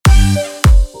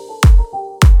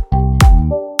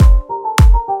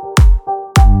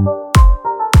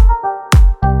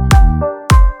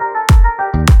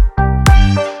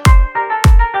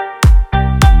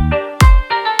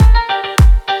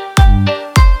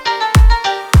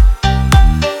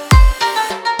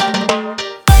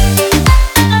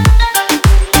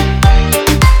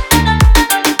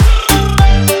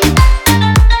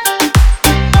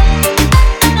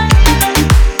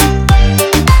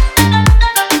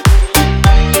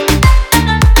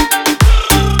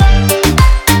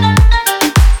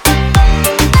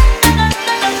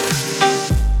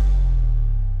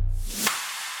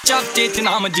ਚਾਚੇ ਚ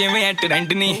ਨਾਮ ਜਿਵੇਂ ਐ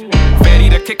ਟ੍ਰੈਂਡ ਨੀ ਪੈਰੀ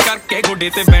ਰੱਖੇ ਕਰਕੇ ਗੋਡੇ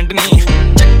ਤੇ ਬੈਂਡ ਨੀ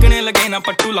ਚੱਕਣੇ ਲਗੇ ਨਾ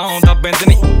ਪੱਟੂ ਲਾਉਂਦਾ ਬਿੰਦ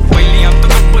ਨੀ ਪਹਿਲੀਆਂ ਤੋਂ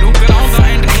ਗੱਭਰੂ ਕਰਾਉਂਦਾ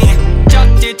ਐਂਡ ਨੀ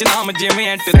ਚਾਚੇ ਚ ਨਾਮ ਜਿਵੇਂ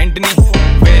ਐ ਟ੍ਰੈਂਡ ਨੀ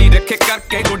ਪੈਰੀ ਰੱਖੇ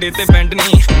ਕਰਕੇ ਗੋਡੇ ਤੇ ਬੈਂਡ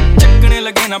ਨੀ ਚੱਕਣੇ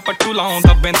ਲਗੇ ਨਾ ਪੱਟੂ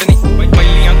ਲਾਉਂਦਾ ਬਿੰਦ ਨੀ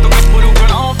ਪਹਿਲੀਆਂ ਤੋਂ ਗੱਭਰੂ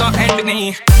ਕਰਾਉਂਦਾ ਐਂਡ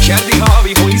ਨੀ ਸ਼ਹਿਰ ਦੀ ਹਵਾ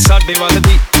ਵੀ ਹੋਈ ਸਾਡੇ ਵੱਲ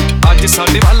ਦੀ ਅੱਜ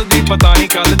ਸਾਡੇ ਵੱਲ ਦੀ ਪਤਾ ਨਹੀਂ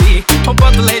ਕੱਲ ਦੀ ਉਹ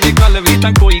ਬਦਲੇ ਜੇ ਕੱਲ ਵੀ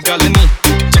ਤਾਂ ਕੋਈ ਗੱਲ ਨੀ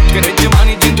ਚੱਕਰ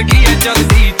ਜਵਾਨੀ ਜ਼ਿੰਦਗੀ ਐ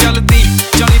ਚੱਲਦੀ ਚੱਲਦੀ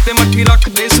 40 ਤੇ ਮੱਠੀ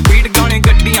ਰੱਖਦੇ ਸਪੀਡ ਗਾਣੇ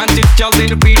ਗੱਡੀਆਂ 'ਚ ਚੱਲਦੇ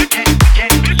ਰਿਪੀਟ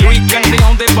ਕੋਈ ਕੰਡੇ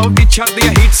ਆਉਂਦੇ ਬਹੁਤੀ ਛੱਡਦੇ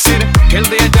ਆ ਹੀਟ ਸਿਰ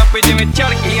ਖਿਲਦੇ ਆ ਜਾਪੇ ਜਿਵੇਂ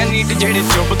ਚੜ ਗਈ ਆ ਨੀਟ ਜਿਹੜੇ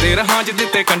ਚੁੱਪਦੇ ਰਹਾਂ 'ਚ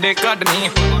ਦਿੱਤੇ ਕੰਡੇ ਕੱਢਣੀ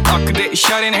ਅੱਖ ਦੇ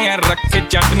ਇਸ਼ਾਰੇ ਨੇ ਰੱਖੇ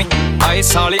ਚਟਨੀ ਆਏ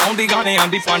ਸਾਲੇ ਆਉਂਦੀ ਗਾਣਿਆਂ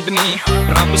ਦੀ ਪੰਡ ਨੀ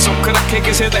ਰੱਬ ਸੁੱਖ ਰੱਖੇ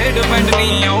ਕਿਸੇ ਤੇ ਡਿਪੈਂਡ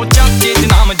ਨੀ ਉਹ ਚਾਚੇ ਚ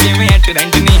ਨਾਮ ਜਿਵੇਂ ਐ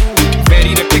ਟ੍ਰੈਂਡ ਨੀ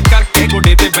ਪੈਰੀ ਰੱਖੇ ਕਰਕੇ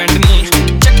ਗੋਡੇ ਤੇ ਬੈਂਡ ਨੀ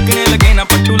ਚੱਕਣੇ ਲਗੇ ਨਾ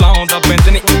ਪੱਟੂ ਲਾਉਂਦਾ ਬਿੰਦ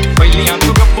ਨੀ ਪਹਿਲੀਆਂ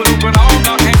ਤੋਂ ਗੱਭਰੂ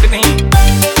ਬਣਾਉਂਦਾ ਐਂਡ ਨੀ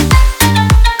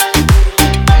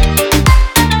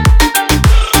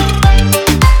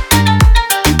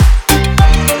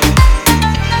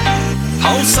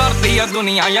ਸਰਦੀ ਆ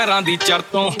ਦੁਨੀਆ ਯਾਰਾਂ ਦੀ ਚੜ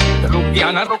ਤੋਂ ਰੁਕਿਆ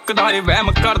ਨਾ ਰੁਕਦਾ ਏ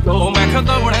ਵਹਿਮ ਕਰ ਦੋ ਮੈਂ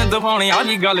ਖਦਵਣੇ ਦਵਾਉਣੇ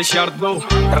ਵਾਲੀ ਗੱਲ ਛੱਡ ਦੋ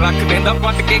ਰੱਖ ਦਿੰਦਾ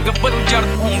ਪੱਟ ਕੇ ਗੱਭਰੂ ਜੜ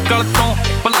ਤੋਂ ਗਲ ਤੋਂ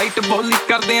ਪਲਾਈਟ ਬੋਲੀ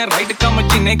ਕਰਦੇ ਆ ਰਾਈਟ ਕੰਮ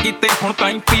ਜਿੰਨੇ ਕੀਤੇ ਹੁਣ ਤਾਂ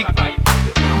ਹੀ ਪੀਕ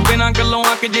ਬਿਨਾਂ ਗੱਲੋਂ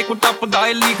ਆ ਕੇ ਜੇ ਕੋਈ ਟੱਪਦਾ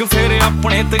ਏ ਲੀਕ ਫੇਰ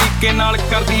ਆਪਣੇ ਤਰੀਕੇ ਨਾਲ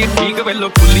ਕਰਦੀ ਏ ਠੀਕ ਵੇਲੋ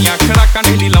ਖੁੱਲੀਆਂ ਖੜਾਕਾਂ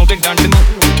ਢੇਲੀ ਲਾਉਂਦੇ ਡੰਡ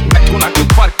ਨੀ ਨੱਕੋ ਨੱਕ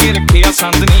ਭਰ ਕੇ ਰੱਖਿਆ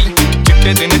ਸੰਦ ਨੀ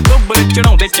ਚਿੱਟੇ ਦਿਨ ਦੁੱਬਰ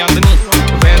ਚੜਾਉਂਦੇ ਚੰਦ ਨੀ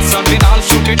ਵੈਰ ਸਾਡੇ ਨਾਲ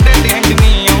ਛੋਟੇ ਢੇਡੇ ਐਂਡ